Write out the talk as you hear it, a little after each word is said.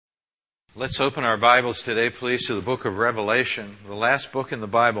Let's open our Bibles today, please, to the book of Revelation, the last book in the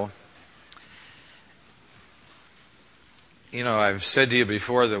Bible. You know, I've said to you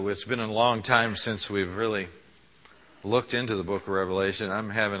before that it's been a long time since we've really looked into the book of Revelation. I'm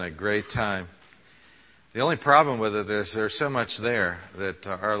having a great time. The only problem with it is there's so much there that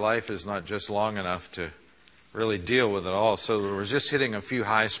our life is not just long enough to really deal with it all. So we're just hitting a few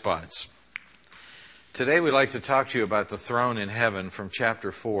high spots. Today we'd like to talk to you about the throne in heaven from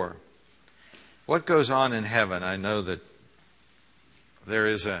chapter 4. What goes on in heaven? I know that there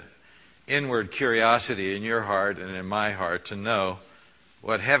is an inward curiosity in your heart and in my heart to know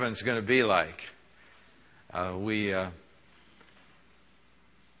what heaven's going to be like. We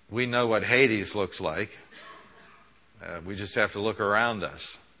know what Hades looks like. We just have to look around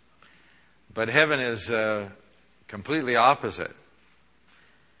us. But heaven is completely opposite.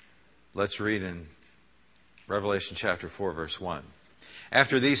 Let's read in Revelation chapter 4, verse 1.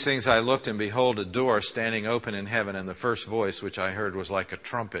 After these things I looked, and behold, a door standing open in heaven, and the first voice which I heard was like a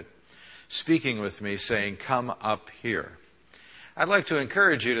trumpet, speaking with me, saying, "Come up here." I'd like to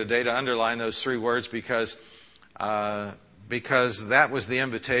encourage you today to underline those three words because that was the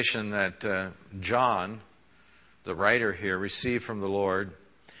invitation that John, the writer here, received from the Lord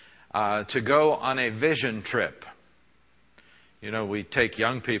to go on a vision trip. You know, we take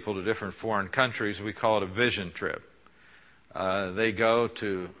young people to different foreign countries. We call it a vision trip. They go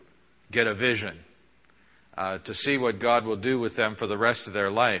to get a vision, to see what God will do with them for the rest of their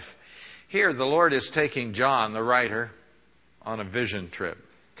life. Here, the Lord is taking John, the writer, on a vision trip.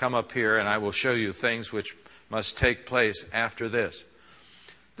 Come up here and I will show you things which must take place after this.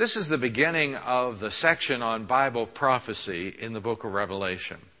 This is the beginning of the section on Bible prophecy in the book of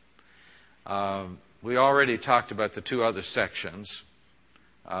Revelation. We already talked about the two other sections,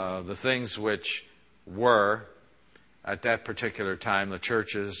 the things which were at that particular time, the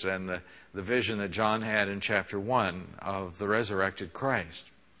churches and the vision that John had in chapter 1 of the resurrected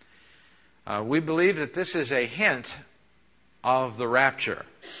Christ. We believe that this is a hint of the rapture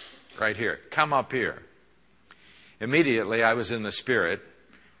right here. Come up here. Immediately I was in the Spirit,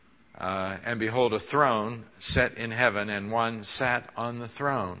 and behold, a throne set in heaven, and one sat on the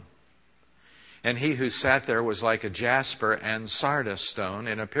throne. And he who sat there was like a jasper and sardis stone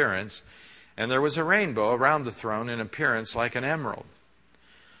in appearance, and there was a rainbow around the throne in appearance like an emerald.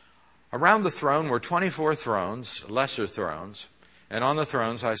 Around the throne were 24 thrones, lesser thrones, and on the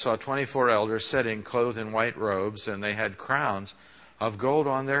thrones I saw 24 elders sitting, clothed in white robes, and they had crowns of gold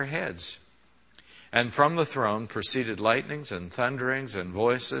on their heads. And from the throne proceeded lightnings and thunderings and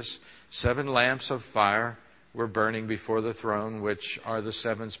voices. 7 lamps of fire were burning before the throne, which are the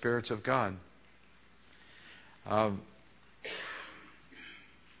 7 spirits of God.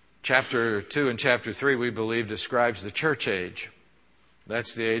 Chapter 2 and chapter 3, we believe, describes the church age.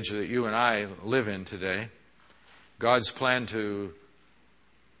 That's the age that you and I live in today. God's plan to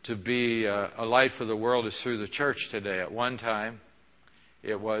be a light for the world is through the church today. At one time,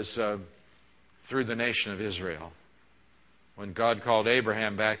 it was through the nation of Israel. When God called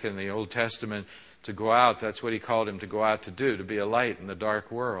Abraham back in the Old Testament to go out, that's what He called him to go out to do, to be a light in the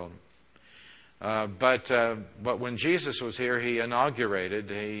dark world. But when Jesus was here, He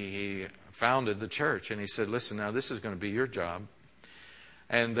inaugurated, He founded the church, and He said, "Listen, now this is going to be your job."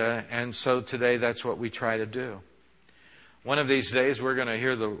 And so today, that's what we try to do. One of these days, we're going to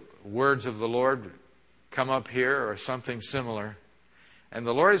hear the words of the Lord come up here, or something similar, and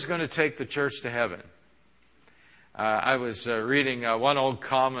the Lord is going to take the church to heaven. I was reading one old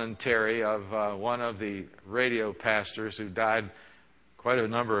commentary of one of the radio pastors who died quite a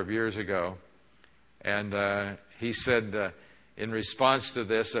number of years ago. And he said in response to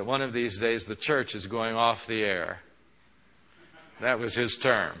this that one of these days the church is going off the air. That was his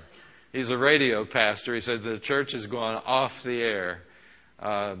term. He's a radio pastor. He said the church is going off the air.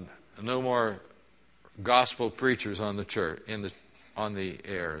 No more gospel preachers on the church on the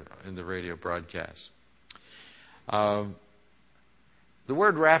air in the radio broadcast. The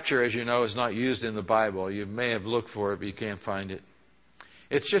word rapture, as you know, is not used in the Bible. You may have looked for it, but you can't find it.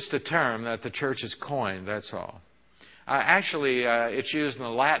 It's just a term that the church has coined, that's all. Actually, it's used in the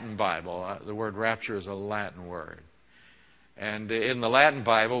Latin Bible. The word rapture is a Latin word. And in the Latin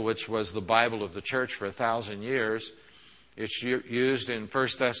Bible, which was the Bible of the church for 1,000 years, it's used in 1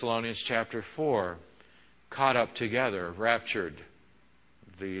 Thessalonians chapter 4, caught up together, raptured.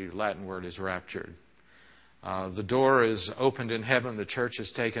 The Latin word is raptured. The door is opened in heaven, the church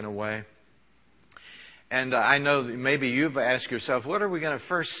is taken away. And I know that maybe you've asked yourself, what are we going to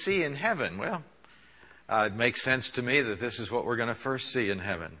first see in heaven? Well, it makes sense to me that this is what we're going to first see in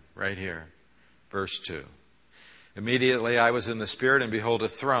heaven, right here, verse 2. Immediately I was in the Spirit, and behold, a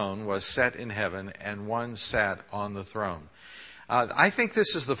throne was set in heaven, and one sat on the throne. I think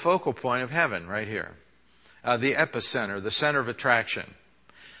this is the focal point of heaven right here. The epicenter, the center of attraction.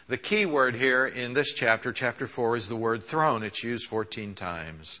 The key word here in this chapter, chapter 4, is the word throne. It's used 14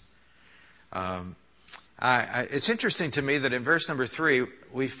 times. It's interesting to me that in verse number 3,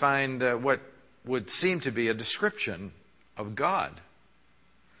 we find what would seem to be a description of God.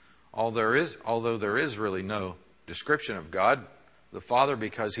 Although there is really no description of God, the Father,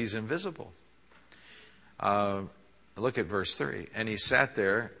 because He's invisible. Look at verse 3. And He sat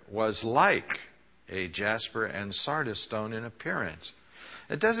there, was like a jasper and sardis stone in appearance.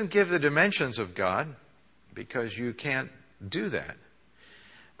 It doesn't give the dimensions of God, because you can't do that.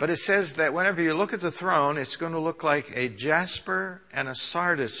 But it says that whenever you look at the throne, it's going to look like a jasper and a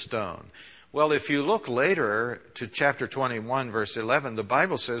sardis stone. Well, if you look later to chapter 21, verse 11, the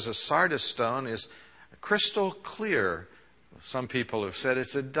Bible says a sardis stone is crystal clear. Some people have said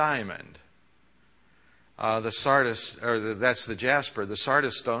it's a diamond. That's the jasper. The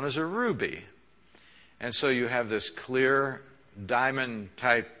sardis stone is a ruby. And so you have this clear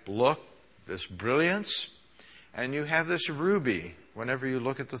diamond-type look, this brilliance, and you have this ruby whenever you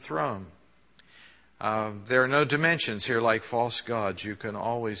look at the throne. There are no dimensions here like false gods. You can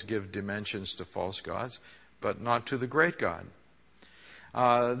always give dimensions to false gods, but not to the great God.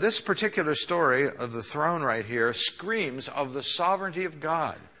 This particular story of the throne right here screams of the sovereignty of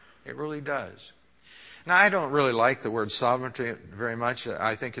God. It really does. Now, I don't really like the word sovereignty very much.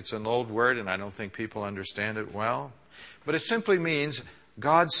 I think it's an old word, and I don't think people understand it well. But it simply means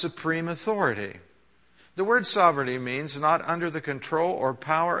God's supreme authority. The word sovereignty means not under the control or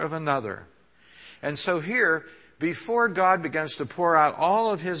power of another. And so here, before God begins to pour out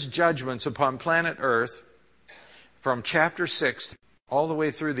all of His judgments upon planet Earth, from chapter 6 all the way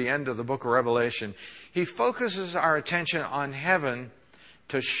through the end of the book of Revelation, He focuses our attention on heaven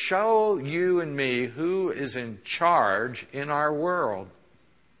to show you and me who is in charge in our world.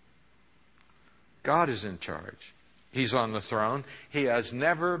 God is in charge. He's on the throne. He has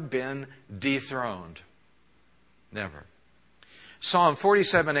never been dethroned. Never. Psalm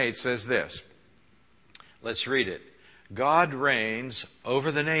 47:8 says this. Let's read it. God reigns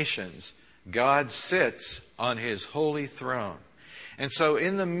over the nations. God sits on His holy throne. And so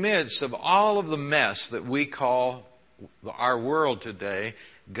in the midst of all of the mess that we call our world today,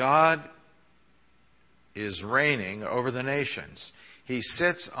 God is reigning over the nations. He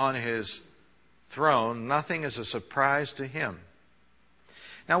sits on His throne. Nothing is a surprise to Him.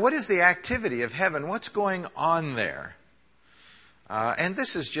 Now, what is the activity of heaven? What's going on there? And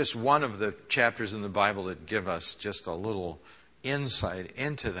this is just one of the chapters in the Bible that give us just a little insight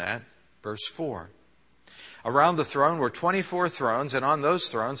into that. Verse 4. Around the throne were 24 thrones, and on those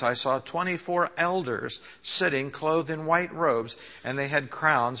thrones I saw 24 elders sitting, clothed in white robes, and they had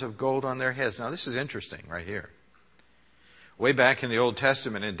crowns of gold on their heads. Now, this is interesting right here. Way back in the Old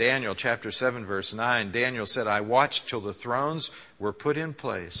Testament, in Daniel chapter 7, verse 9, Daniel said, I watched till the thrones were put in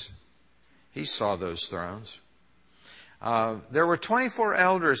place. He saw those thrones. There were 24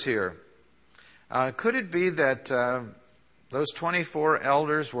 elders here. Could it be that those 24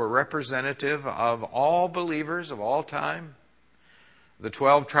 elders were representative of all believers of all time? The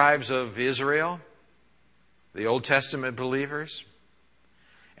 12 tribes of Israel, the Old Testament believers,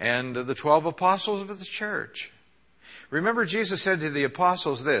 and the 12 apostles of the church. Remember, Jesus said to the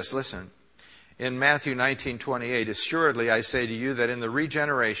apostles this, listen, in Matthew 19:28, assuredly I say to you that in the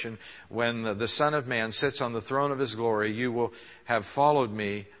regeneration, when the Son of Man sits on the throne of His glory, you will have followed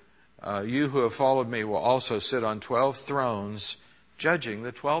me. You who have followed me will also sit on 12 thrones, judging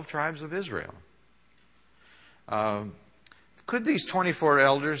the 12 tribes of Israel. Could these 24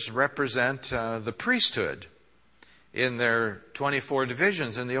 elders represent the priesthood in their 24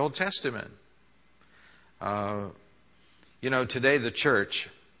 divisions in the Old Testament? Today the church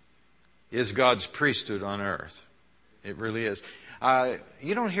is God's priesthood on earth. It really is.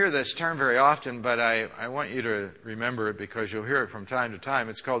 You don't hear this term very often, but I want you to remember it because you'll hear it from time to time.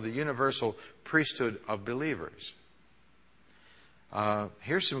 It's called the universal priesthood of believers.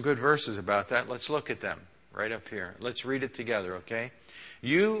 Here's some good verses about that. Let's look at them right up here. Let's read it together, okay?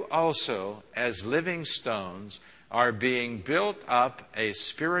 You also, as living stones, are being built up a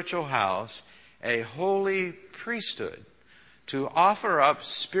spiritual house, a holy priesthood, to offer up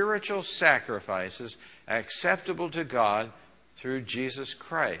spiritual sacrifices acceptable to God through Jesus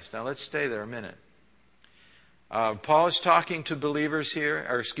Christ. Now let's stay there a minute. Paul is talking to believers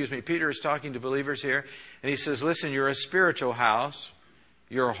here, Peter is talking to believers here, and he says, listen, you're a spiritual house,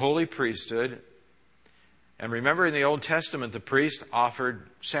 you're a holy priesthood. And remember in the Old Testament, the priest offered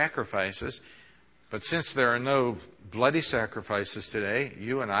sacrifices. But since there are no bloody sacrifices today,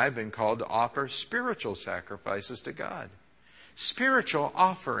 you and I have been called to offer spiritual sacrifices to God. Spiritual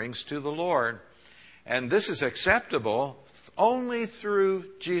offerings to the Lord. And this is acceptable only through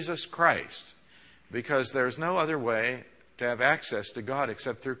Jesus Christ, because there's no other way to have access to God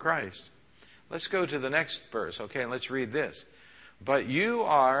except through Christ. Let's go to the next verse, okay, and let's read this. But you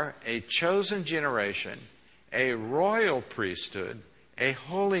are a chosen generation, a royal priesthood, a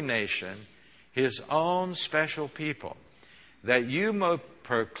holy nation, His own special people, that you may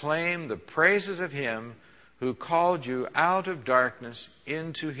proclaim the praises of Him who called you out of darkness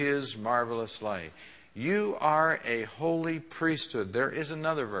into His marvelous light. You are a holy priesthood. There is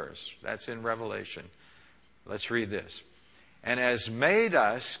another verse. That's in Revelation. Let's read this. And has made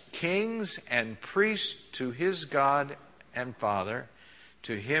us kings and priests to His God and Father.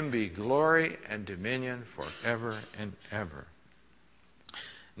 To Him be glory and dominion forever and ever.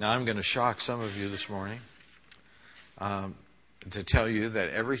 Now I'm going to shock some of you this morning to tell you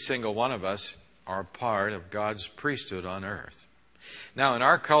that every single one of us are part of God's priesthood on earth. Now, in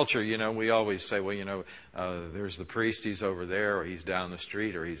our culture, we always say, well, there's the priest, he's over there, or he's down the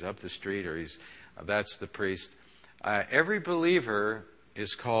street, or he's up the street, or that's the priest. Every believer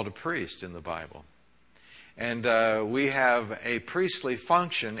is called a priest in the Bible. And we have a priestly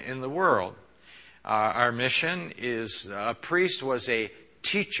function in the world. Our mission is, a priest was a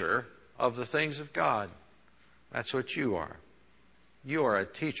teacher of the things of God. That's what you are. You are a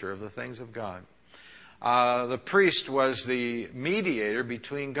teacher of the things of God. The priest was the mediator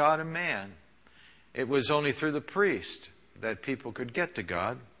between God and man. It was only through the priest that people could get to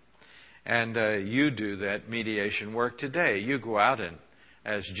God. And you do that mediation work today. You go out and,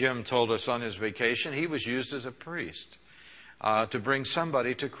 as Jim told us on his vacation, he was used as a priest to bring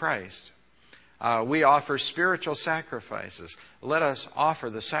somebody to Christ. We offer spiritual sacrifices. Let us offer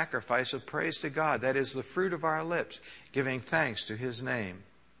the sacrifice of praise to God. That is the fruit of our lips, giving thanks to His name.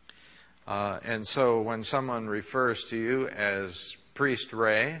 And so when someone refers to you as Priest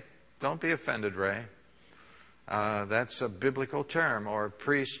Ray, don't be offended, Ray. That's a biblical term, or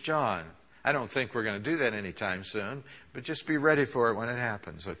Priest John. I don't think we're going to do that anytime soon, but just be ready for it when it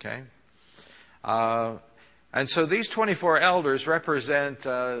happens, okay? And so these 24 elders represent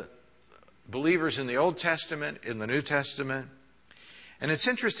believers in the Old Testament, in the New Testament. And it's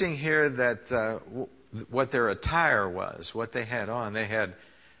interesting here that what their attire was, what they had on.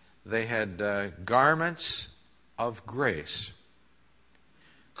 They had garments of grace,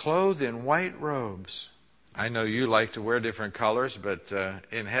 clothed in white robes. I know you like to wear different colors, but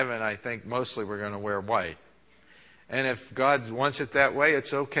in heaven I think mostly we're going to wear white. And if God wants it that way,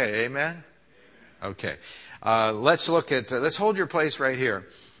 it's okay. Amen? Okay. Let's hold your place right here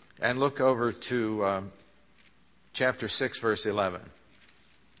and look over to chapter 6, verse 11.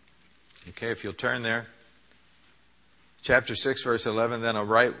 Okay, if you'll turn there. Chapter 6, verse 11, then a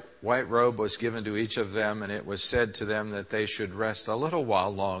white robe was given to each of them, and it was said to them that they should rest a little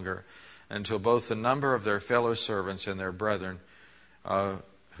while longer until both the number of their fellow servants and their brethren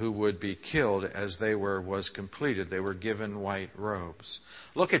who would be killed as they were was completed. They were given white robes.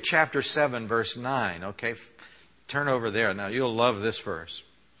 Look at chapter 7, verse 9. Okay, turn over there. Now, you'll love this verse.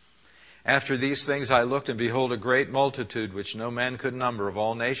 After these things I looked, and behold, a great multitude, which no man could number, of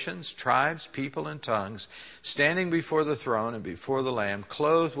all nations, tribes, people, and tongues, standing before the throne and before the Lamb,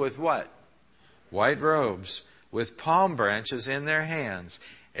 clothed with what? White robes, with palm branches in their hands.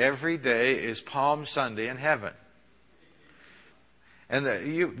 Every day is Palm Sunday in heaven. And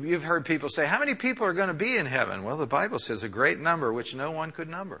you've heard people say, how many people are going to be in heaven? Well, the Bible says a great number, which no one could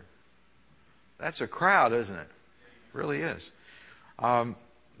number. That's a crowd, isn't it? It really is.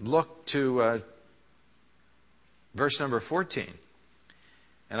 Look to verse number 14.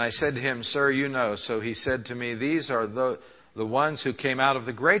 And I said to him, Sir, you know. So he said to me, these are the ones who came out of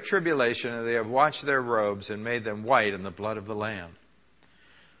the great tribulation, and they have washed their robes and made them white in the blood of the Lamb.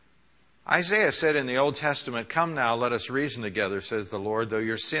 Isaiah said in the Old Testament, come now, let us reason together, says the Lord. Though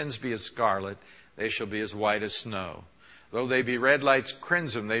your sins be as scarlet, they shall be as white as snow. Though they be red like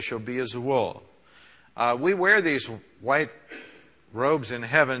crimson, they shall be as wool. We wear these white robes in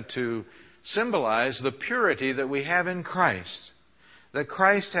heaven to symbolize the purity that we have in Christ. That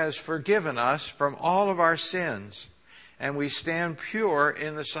Christ has forgiven us from all of our sins, and we stand pure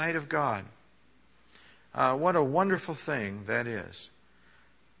in the sight of God. What a wonderful thing that is.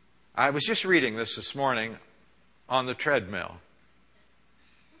 I was just reading this morning on the treadmill.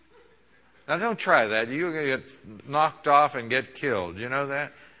 Now don't try that. You're going to get knocked off and get killed. You know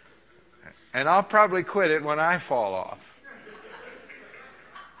that? And I'll probably quit it when I fall off.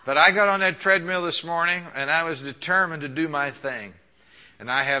 But I got on that treadmill this morning and I was determined to do my thing.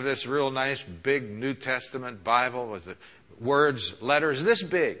 And I have this real nice big New Testament Bible with the letters this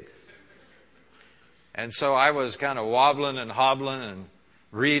big. And so I was kind of wobbling and hobbling and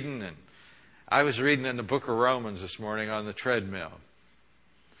reading. And I was reading in the book of Romans this morning on the treadmill.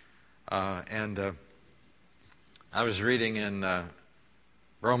 I was reading in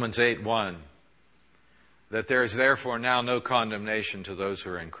Romans 8:1 that there is therefore now no condemnation to those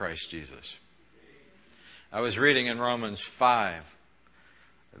who are in Christ Jesus. I was reading in Romans 5,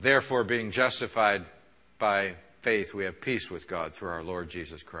 therefore being justified by faith we have peace with God through our Lord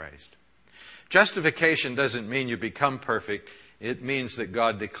Jesus Christ. Justification doesn't mean you become perfect. It means that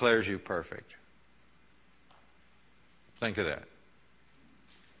God declares you perfect. Think of that.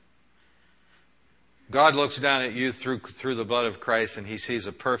 God looks down at you through the blood of Christ and He sees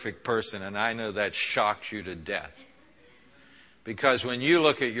a perfect person, and I know that shocks you to death. Because when you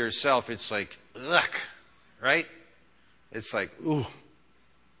look at yourself, it's like, ugh, right? It's like, ooh.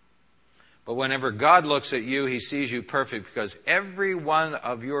 But whenever God looks at you, He sees you perfect because every one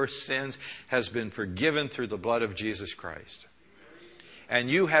of your sins has been forgiven through the blood of Jesus Christ. And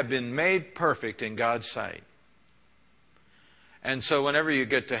you have been made perfect in God's sight. And so whenever you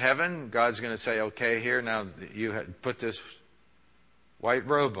get to heaven, God's going to say, okay, here, now you put this white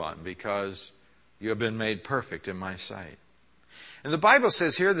robe on because you have been made perfect in my sight. And the Bible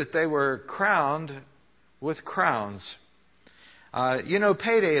says here that they were crowned with crowns.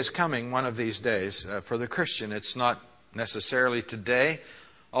 Payday is coming one of these days for the Christian. It's not necessarily today,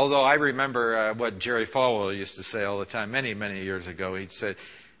 although I remember what Jerry Falwell used to say all the time many, many years ago.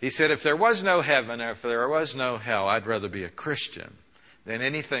 He said, if there was no heaven, if there was no hell, I'd rather be a Christian than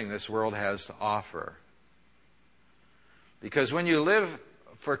anything this world has to offer. Because when you live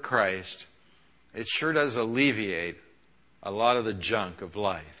for Christ, it sure does alleviate a lot of the junk of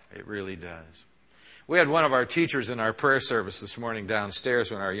life. It really does. We had one of our teachers in our prayer service this morning downstairs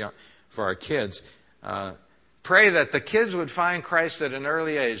for our kids pray that the kids would find Christ at an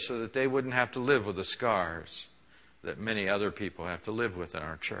early age so that they wouldn't have to live with the scars that many other people have to live with in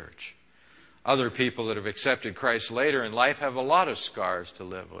our church. Other people that have accepted Christ later in life have a lot of scars to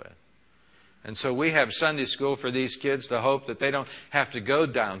live with. And so we have Sunday school for these kids to hope that they don't have to go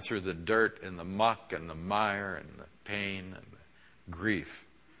down through the dirt and the muck and the mire and the pain and the grief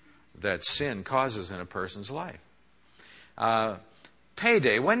that sin causes in a person's life.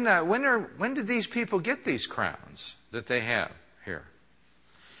 Payday. When did these people get these crowns that they have here?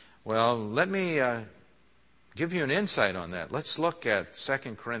 Well, let me give you an insight on that. Let's look at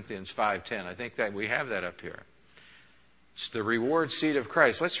 2 Corinthians 5:10. I think that we have that up here. It's the reward seat of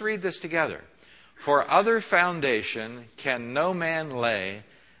Christ. Let's read this together. For other foundation can no man lay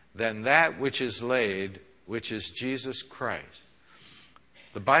than that which is laid, which is Jesus Christ.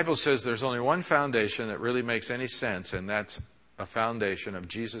 The Bible says there's only one foundation that really makes any sense, and that's a foundation of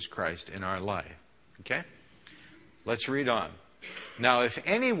Jesus Christ in our life. Okay? Let's read on. Now, if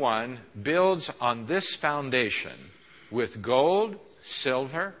anyone builds on this foundation with gold,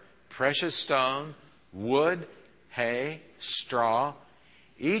 silver, precious stone, wood, hay, straw,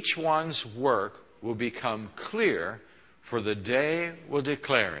 each one's work will become clear, for the day will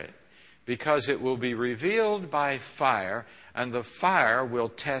declare it, because it will be revealed by fire, and the fire will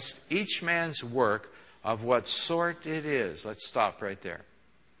test each man's work of what sort it is. Let's stop right there.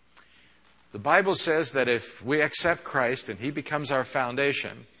 The Bible says that if we accept Christ and He becomes our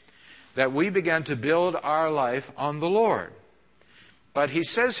foundation, that we begin to build our life on the Lord. But He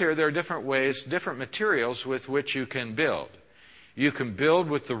says here there are different ways, different materials with which you can build. You can build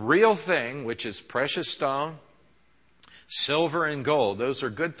with the real thing, which is precious stone, silver, and gold. Those are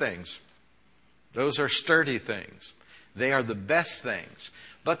good things. Those are sturdy things. They are the best things.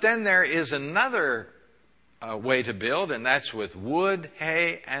 But then there is another way to build, and that's with wood,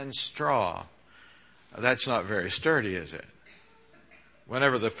 hay, and straw. That's not very sturdy, is it?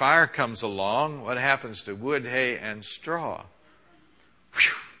 Whenever the fire comes along, what happens to wood, hay, and straw?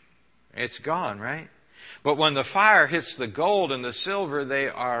 Whew, it's gone, right? But when the fire hits the gold and the silver, they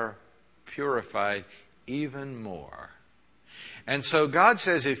are purified even more. And so God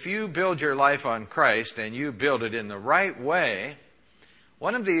says if you build your life on Christ and you build it in the right way,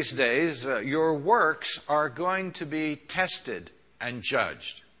 one of these days, your works are going to be tested and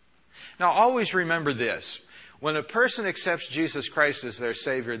judged. Now, always remember this. When a person accepts Jesus Christ as their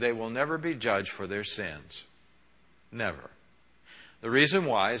Savior, they will never be judged for their sins. Never. The reason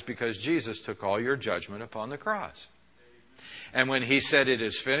why is because Jesus took all your judgment upon the cross. And when He said it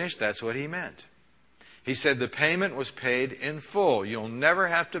is finished, that's what He meant. He said the payment was paid in full. You'll never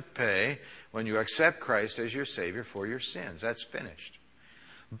have to pay when you accept Christ as your Savior for your sins. That's finished.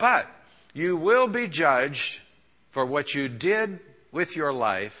 But you will be judged for what you did with your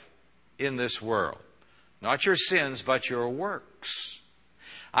life in this world. Not your sins, but your works.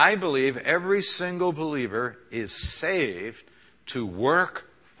 I believe every single believer is saved to work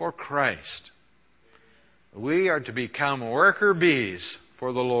for Christ. We are to become worker bees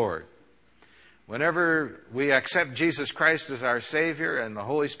for the Lord. Whenever we accept Jesus Christ as our Savior and the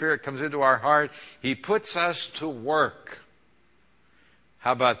Holy Spirit comes into our heart, He puts us to work.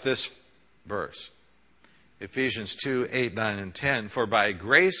 How about this verse? Ephesians 2, 8, 9, and 10. For by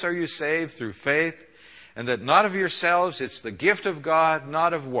grace are you saved through faith, and that not of yourselves, it's the gift of God,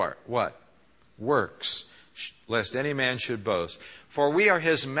 not of what? Works, lest any man should boast. For we are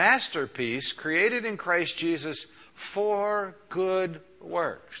His masterpiece, created in Christ Jesus for good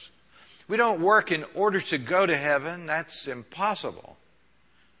works. We don't work in order to go to heaven. That's impossible.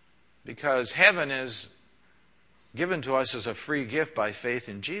 Because heaven is given to us as a free gift by faith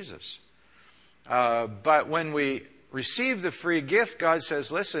in Jesus. But when we receive the free gift, God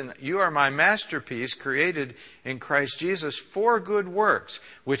says, listen, you are my masterpiece created in Christ Jesus for good works,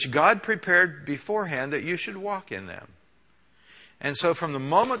 which God prepared beforehand that you should walk in them. And so from the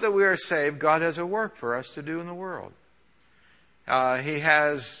moment that we are saved, God has a work for us to do in the world. He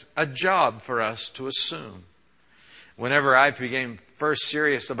has a job for us to assume. Whenever I became first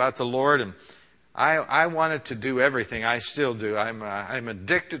serious about the Lord, and I wanted to do everything, I still do. I'm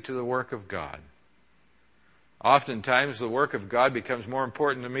addicted to the work of God. Oftentimes, the work of God becomes more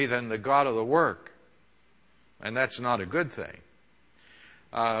important to me than the God of the work. And that's not a good thing.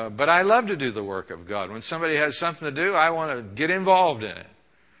 But I love to do the work of God. When somebody has something to do, I want to get involved in it.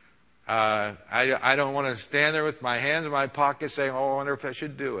 I don't want to stand there with my hands in my pocket saying, oh, I wonder if I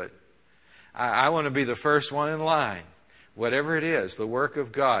should do it. I want to be the first one in line. Whatever it is, the work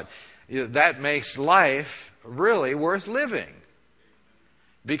of God. That makes life really worth living.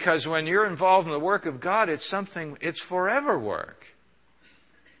 Because when you're involved in the work of God, it's forever work.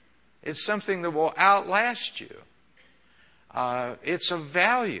 It's something that will outlast you. It's of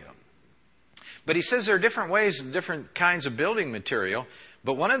value. But he says there are different ways, different kinds of building material.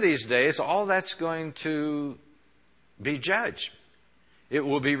 But one of these days, all that's going to be judged. It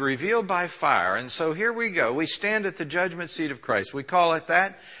will be revealed by fire. And so here we go. We stand at the judgment seat of Christ. We call it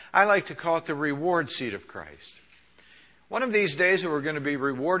that. I like to call it the reward seat of Christ. One of these days we're going to be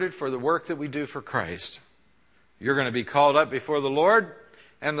rewarded for the work that we do for Christ. You're going to be called up before the Lord,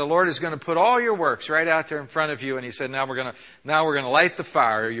 and the Lord is going to put all your works right out there in front of you. And He said, now we're going to light the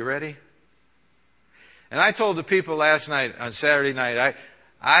fire. Are you ready? And I told the people last night, on Saturday night,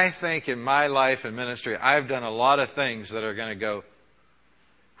 I think in my life and ministry, I've done a lot of things that are going to go,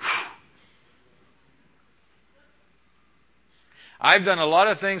 whew. I've done a lot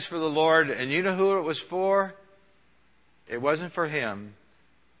of things for the Lord, and you know who it was for? It wasn't for Him.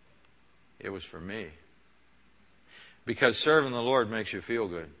 It was for me. Because serving the Lord makes you feel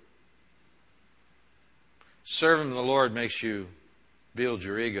good. Serving the Lord makes you build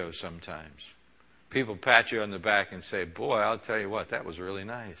your ego sometimes. People pat you on the back and say, boy, I'll tell you what, that was really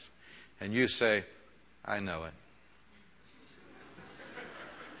nice. And you say, I know it.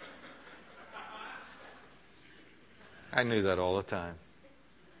 I knew that all the time.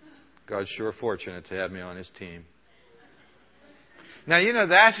 God's sure fortunate to have me on His team. Now, you know,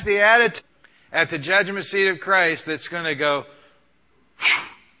 that's the attitude at the judgment seat of Christ that's going to go, whew.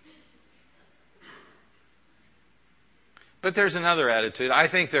 But there's another attitude. I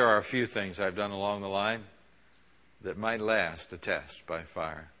think there are a few things I've done along the line that might last the test by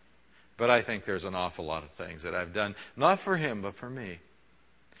fire. But I think there's an awful lot of things that I've done, not for Him, but for me.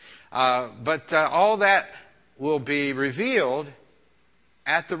 But all that will be revealed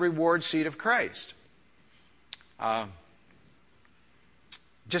at the reward seat of Christ.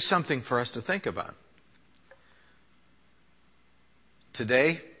 Just something for us to think about.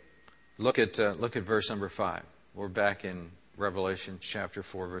 Today, look at verse number 5. We're back in Revelation chapter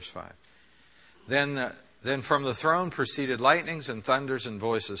 4, verse 5. Then from the throne proceeded lightnings and thunders and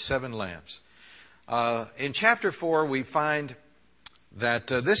voices, 7 lamps. In chapter 4, we find that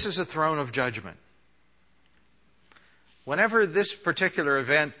this is a throne of judgment. Whenever this particular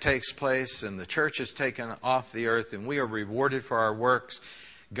event takes place and the church is taken off the earth and we are rewarded for our works,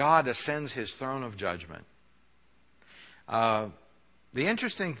 God ascends His throne of judgment. The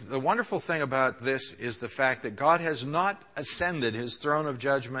wonderful thing about this is the fact that God has not ascended His throne of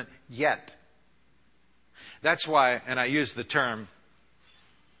judgment yet. That's why, and I use the term,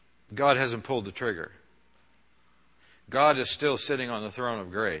 God hasn't pulled the trigger. God is still sitting on the throne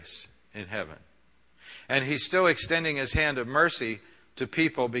of grace in heaven. And He's still extending His hand of mercy to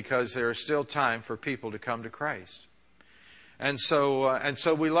people because there is still time for people to come to Christ. And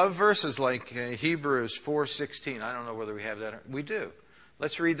so we love verses like Hebrews 4:16. I don't know whether we have that. We do.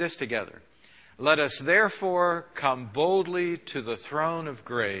 Let's read this together. Let us therefore come boldly to the throne of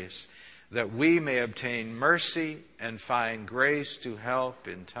grace, that we may obtain mercy and find grace to help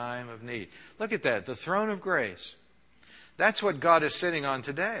in time of need. Look at that, the throne of grace. That's what God is sitting on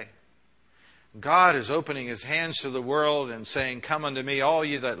today. God is opening His hands to the world and saying, come unto me, all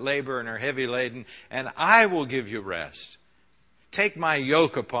you that labor and are heavy laden, and I will give you rest. Take my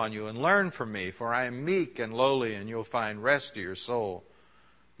yoke upon you and learn from me, for I am meek and lowly, and you'll find rest to your soul.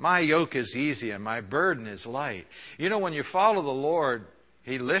 My yoke is easy and my burden is light. You know, when you follow the Lord,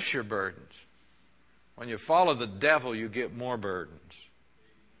 He lifts your burdens. When you follow the devil, you get more burdens.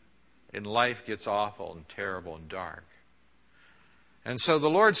 And life gets awful and terrible and dark. And so the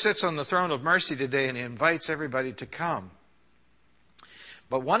Lord sits on the throne of mercy today, and He invites everybody to come.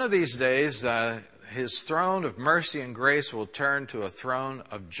 But one of these days, His throne of mercy and grace will turn to a throne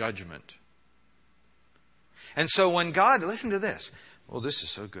of judgment. And so when God, listen to this. Well, this is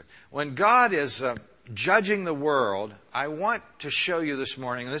so good. When God is judging the world, I want to show you this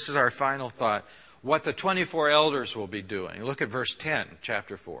morning, and this is our final thought, what the 24 elders will be doing. Look at verse 10,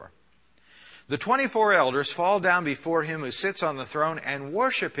 chapter 4. The 24 elders fall down before Him who sits on the throne and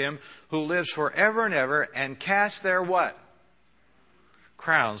worship Him who lives forever and ever, and cast their what?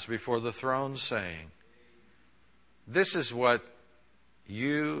 Crowns before the throne, saying, this is what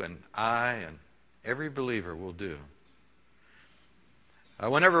you and I and every believer will do.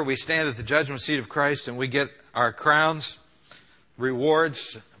 Whenever we stand at the judgment seat of Christ and we get our crowns,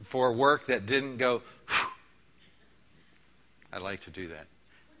 rewards for work that didn't go, whew. I'd like to do that.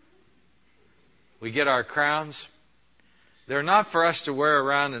 We get our crowns. They're not for us to wear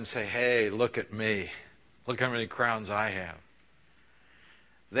around and say, hey, look at me. Look how many crowns I have.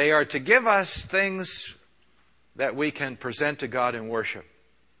 They are to give us things that we can present to God in worship.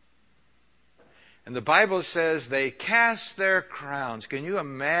 And the Bible says they cast their crowns. Can you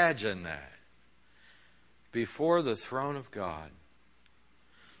imagine that? Before the throne of God.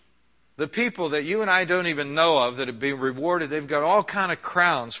 The people that you and I don't even know of that have been rewarded, they've got all kind of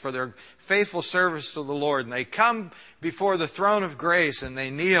crowns for their faithful service to the Lord. And they come before the throne of grace and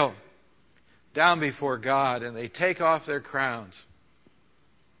they kneel down before God and they take off their crowns.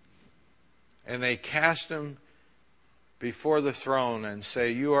 And they cast them before the throne and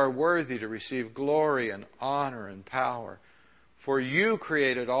say, you are worthy to receive glory and honor and power. For you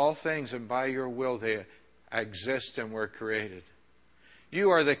created all things, and by your will they exist and were created.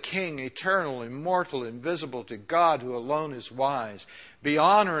 You are the King, eternal, immortal, invisible, to God who alone is wise. Be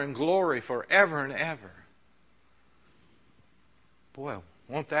honor and glory forever and ever. Boy,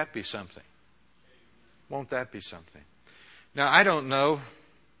 won't that be something? Won't that be something? Now, I don't know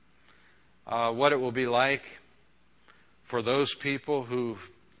what it will be like for those people who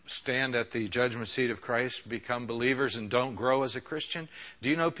stand at the judgment seat of Christ, become believers and don't grow as a Christian. Do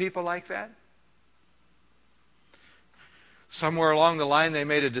you know people like that? Somewhere along the line they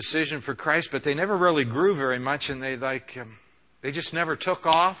made a decision for Christ, but they never really grew very much, and they just never took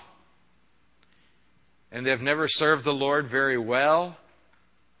off. And they've never served the Lord very well.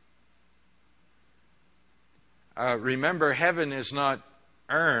 Remember, heaven is not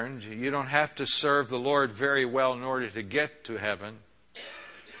earned. You don't have to serve the Lord very well in order to get to heaven.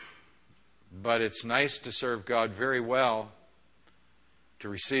 But it's nice to serve God very well to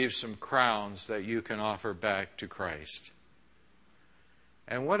receive some crowns that you can offer back to Christ.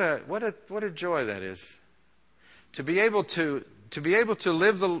 And what a joy that is. To be able to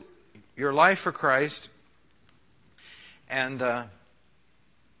live your life for Christ and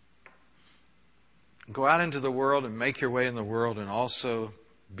go out into the world and make your way in the world and also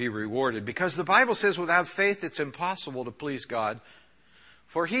be rewarded. Because the Bible says without faith it's impossible to please God.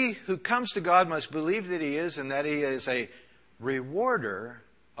 For he who comes to God must believe that He is, and that He is a rewarder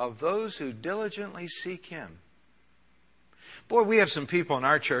of those who diligently seek Him. Boy, we have some people in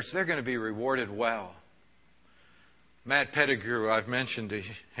our church, they're going to be rewarded well. Matt Pettigrew, I've mentioned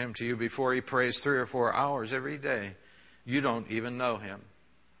him to you before. He prays 3 or 4 hours every day. You don't even know him.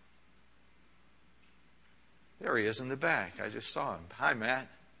 There he is in the back. I just saw him. Hi, Matt.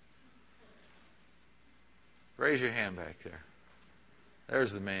 Raise your hand back there.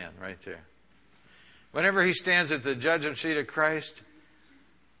 There's the man right there. Whenever he stands at the judgment seat of Christ,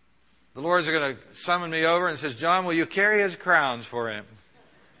 the Lord's going to summon me over and says, John, will you carry his crowns for him?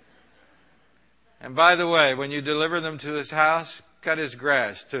 And by the way, when you deliver them to his house, cut his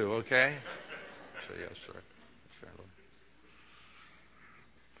grass too, okay? So, yes, sir.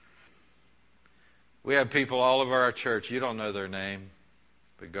 We have people all over our church. You don't know their name,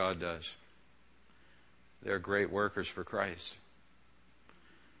 but God does. They're great workers for Christ.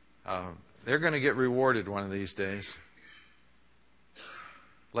 They're going to get rewarded one of these days.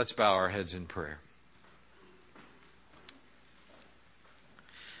 Let's bow our heads in prayer.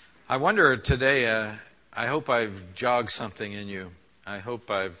 I wonder today, I hope I've jogged something in you. I hope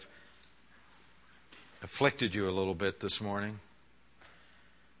I've afflicted you a little bit this morning.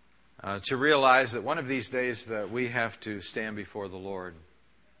 To realize that one of these days that we have to stand before the Lord.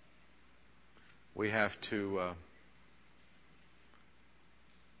 We have to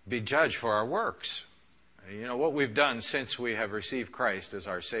be judged for our works. You know, what we've done since we have received Christ as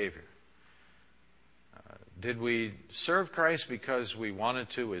our Savior. Did we serve Christ because we wanted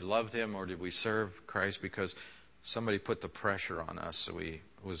to, we loved Him, or did we serve Christ because somebody put the pressure on us? So it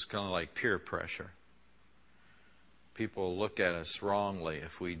was kind of like peer pressure. People look at us wrongly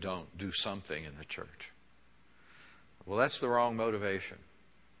if we don't do something in the church. Well, that's the wrong motivation.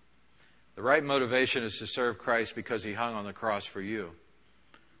 The right motivation is to serve Christ because He hung on the cross for you,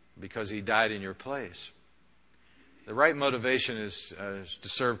 because He died in your place. The right motivation is to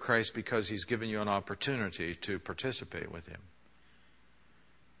serve Christ because He's given you an opportunity to participate with Him.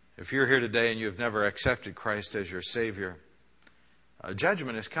 If you're here today and you've never accepted Christ as your Savior,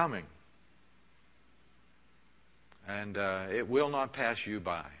 judgment is coming. And it will not pass you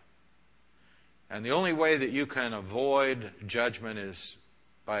by. And the only way that you can avoid judgment is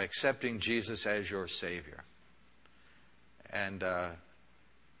by accepting Jesus as your Savior. And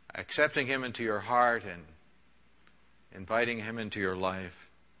accepting Him into your heart and inviting Him into your life.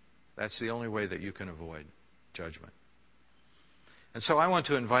 That's the only way that you can avoid judgment. And so I want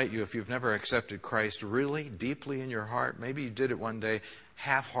to invite you, if you've never accepted Christ really deeply in your heart, maybe you did it one day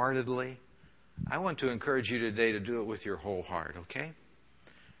half-heartedly, I want to encourage you today to do it with your whole heart, okay?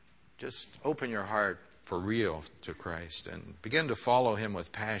 Just open your heart for real to Christ and begin to follow Him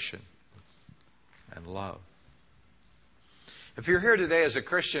with passion and love. If you're here today as a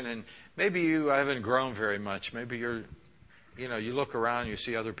Christian and maybe you haven't grown very much, maybe you look around, you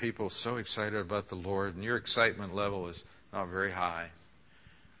see other people so excited about the Lord and your excitement level is not very high.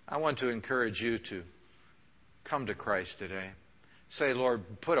 I want to encourage you to come to Christ today. Say,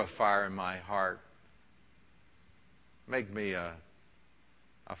 Lord, put a fire in my heart. Make me a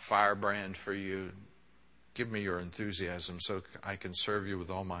firebrand for you. Give me your enthusiasm so I can serve you with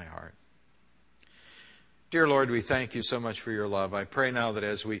all my heart. Dear Lord, we thank you so much for your love. I pray now that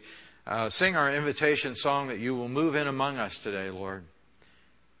as we sing our invitation song that you will move in among us today, Lord.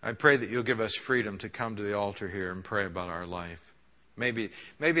 I pray that you'll give us freedom to come to the altar here and pray about our life. Maybe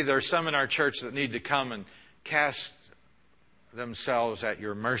there's some in our church that need to come and cast themselves at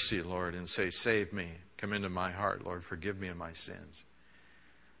your mercy, Lord, and say, save me. Come into my heart, Lord. Forgive me of my sins.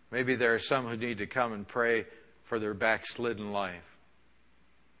 Maybe there are some who need to come and pray for their backslidden life,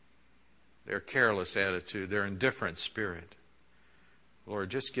 their careless attitude, their indifferent spirit. Lord,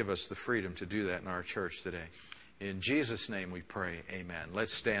 just give us the freedom to do that in our church today. In Jesus' name we pray, amen.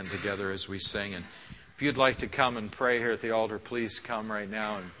 Let's stand together as we sing. And if you'd like to come and pray here at the altar, please come right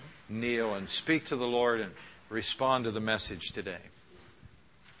now and kneel and speak to the Lord and respond to the message today.